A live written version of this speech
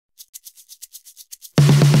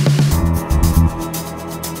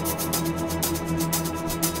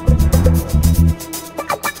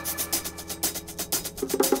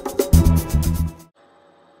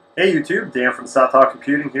Hey YouTube, Dan from Southall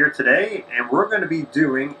Computing here today, and we're going to be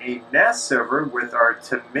doing a NAS server with our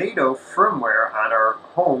Tomato firmware on our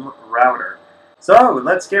home router. So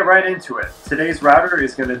let's get right into it. Today's router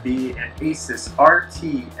is going to be an Asus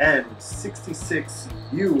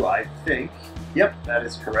RT-N66U, I think. Yep, that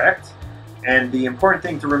is correct. And the important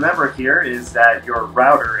thing to remember here is that your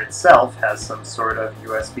router itself has some sort of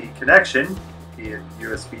USB connection, be it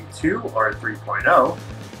USB 2 or 3.0.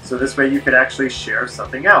 So this way you could actually share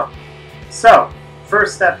something out. So,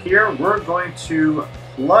 first step here, we're going to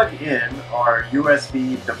plug in our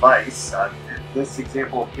USB device. In this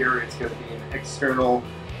example here, it's going to be an external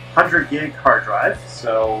 100 gig hard drive.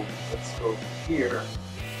 So let's go here.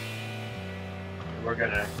 We're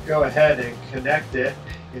going to go ahead and connect it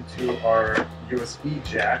into our USB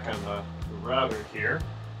jack on the router here.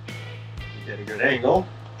 Get a good angle.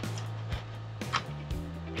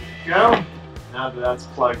 There you go. Now that that's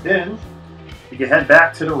plugged in, you can head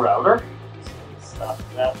back to the router. So let me stop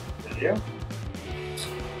that video.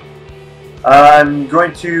 I'm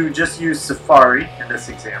going to just use Safari in this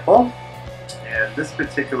example. And this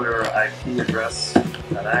particular IP address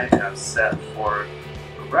that I have set for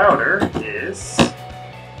the router is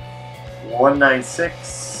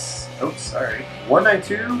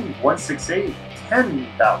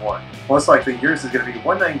 192.168.10.1. Most likely yours is going to be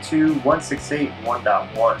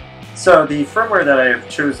 192.168.1.1. So the firmware that I have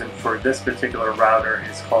chosen for this particular router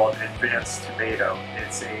is called Advanced Tomato.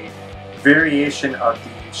 It's a variation of the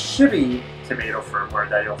Shibby Tomato firmware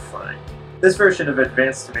that you'll find. This version of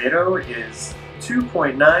Advanced Tomato is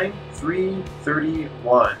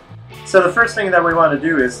 2.9331. So the first thing that we want to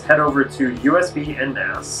do is head over to USB and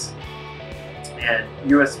NAS and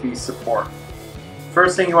USB support.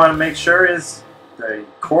 First thing you want to make sure is the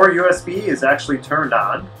core USB is actually turned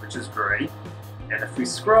on, which is great. And if we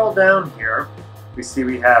scroll down here, we see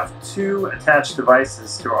we have two attached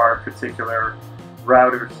devices to our particular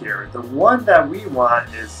router here. The one that we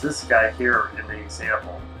want is this guy here in the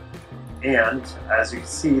example. And as you can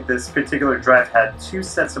see, this particular drive had two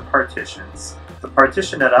sets of partitions. The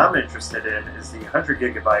partition that I'm interested in is the 100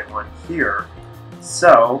 gigabyte one here.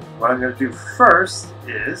 So what I'm going to do first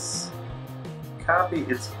is copy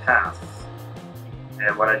its path.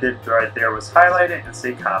 And what I did right there was highlight it and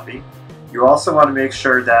say copy. You also want to make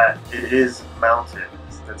sure that it is mounted.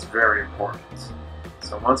 That's very important.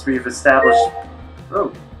 So once we've established...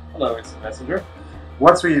 Oh, hello, Instant Messenger.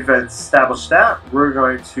 Once we've established that, we're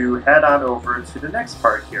going to head on over to the next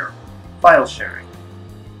part here, file sharing.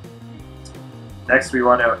 Next, we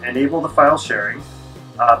want to enable the file sharing.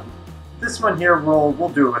 This one here, we'll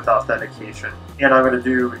do it with authentication. And I'm going to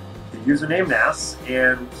do the username NAS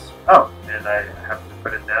and... Oh, and I have to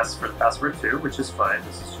put in NAS for the password too, which is fine.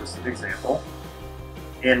 This is just an example.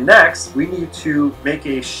 And next, we need to make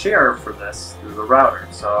a share for this through the router.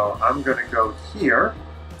 So I'm going to go here,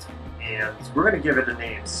 and we're going to give it a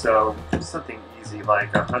name. So something easy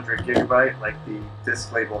like 100 gigabyte, like the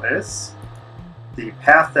disk label is. The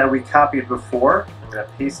path that we copied before, I'm going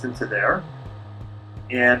to paste into there.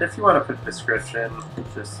 And if you want to put a description,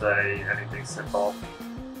 just say anything simple.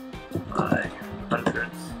 100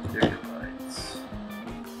 gigabytes.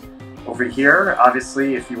 Over here,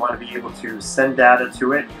 obviously, if you want to be able to send data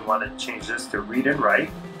to it, you want to change this to read and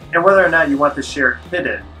write, and whether or not you want the share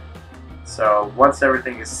hidden. So once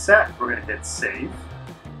everything is set, we're going to hit save.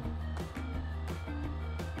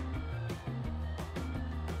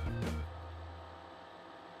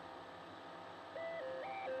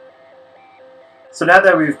 So now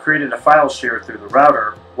that we've created a file share through the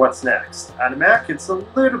router, what's next? On a Mac, it's a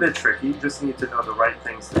little bit tricky. You just need to know the right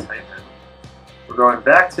things to type in. We're going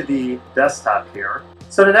back to the desktop here.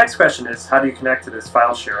 So the next question is, how do you connect to this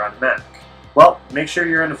file share on Mac? Well, make sure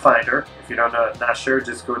you're in the Finder. If you don't know, not sure,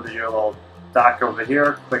 just go to your little dock over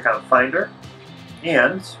here, click on Finder,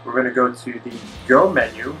 and we're going to go to the Go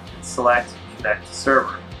menu and select Connect to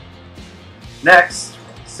Server. Next,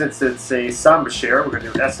 since it's a Samba share, we're going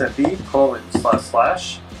to do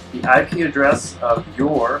smb:// the IP address of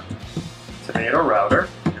your Tomato router.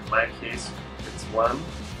 In my case, it's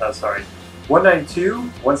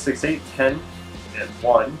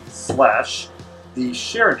 192.168.10.1/ the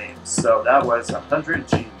share name. So that was 100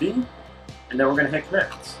 GB, and then we're going to hit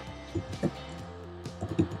connect.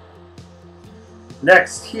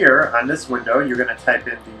 Next, here on this window, you're going to type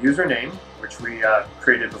in the username, which we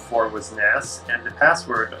created before was NAS, and the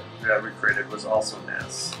password that we created was also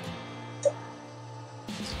NAS.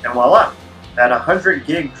 And voila! That 100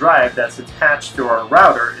 gig drive that's attached to our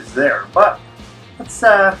router is there. But let's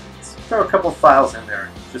throw a couple files in there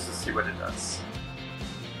just to see what it does.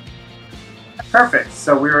 Perfect,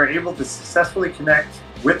 so we were able to successfully connect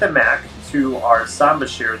with a Mac to our Samba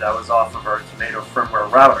share that was off of our Tomato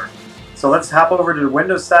Firmware router. So let's hop over to the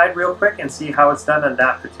Windows side real quick and see how it's done on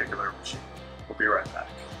that particular machine. We'll be right back.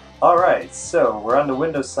 Alright, so we're on the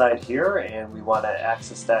Windows side here and we want to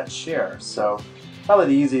access that share. So probably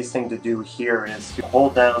the easiest thing to do here is to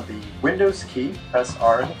hold down the Windows key, press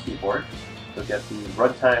R on the keyboard. You'll get the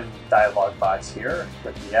runtime dialog box here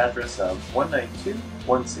with the address of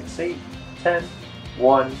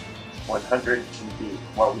 192.168.10.100 GB,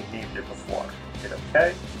 what we named it before. Hit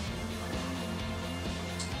OK.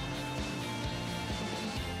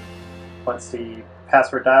 Once the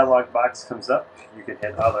password dialog box comes up, you can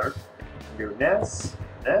hit Other, do NAS,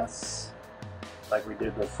 like we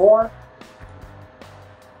did before,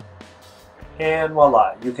 and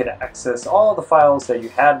voila, you can access all the files that you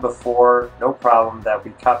had before, no problem, that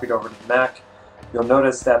we copied over to the Mac. You'll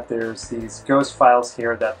notice that there's these ghost files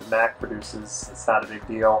here that the Mac produces. It's not a big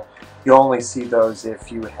deal. You'll only see those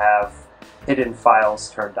if you have hidden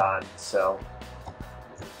files turned on. So,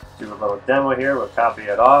 do a little demo here, we'll copy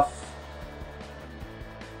it off.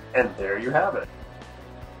 And there you have it.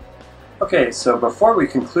 Okay, so before we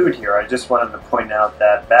conclude here, I just wanted to point out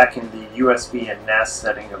that back in the USB and NAS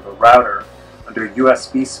setting of the router, under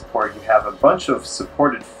USB support, you have a bunch of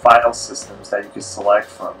supported file systems that you can select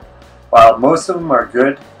from. While most of them are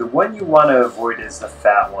good, the one you want to avoid is the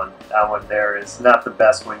fat one. That one there is not the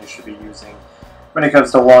best one you should be using. When it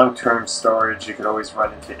comes to long-term storage, you could always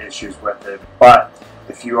run into issues with it, but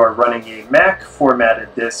if you are running a Mac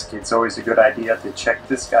formatted disk, it's always a good idea to check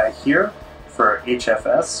this guy here for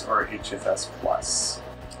HFS or HFS Plus.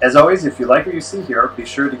 As always, if you like what you see here, be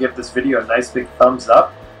sure to give this video a nice big thumbs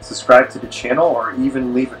up, subscribe to the channel, or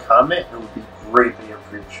even leave a comment. It would be greatly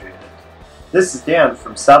appreciated. This is Dan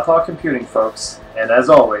from Southall Computing, folks, and as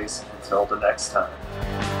always, until the next time.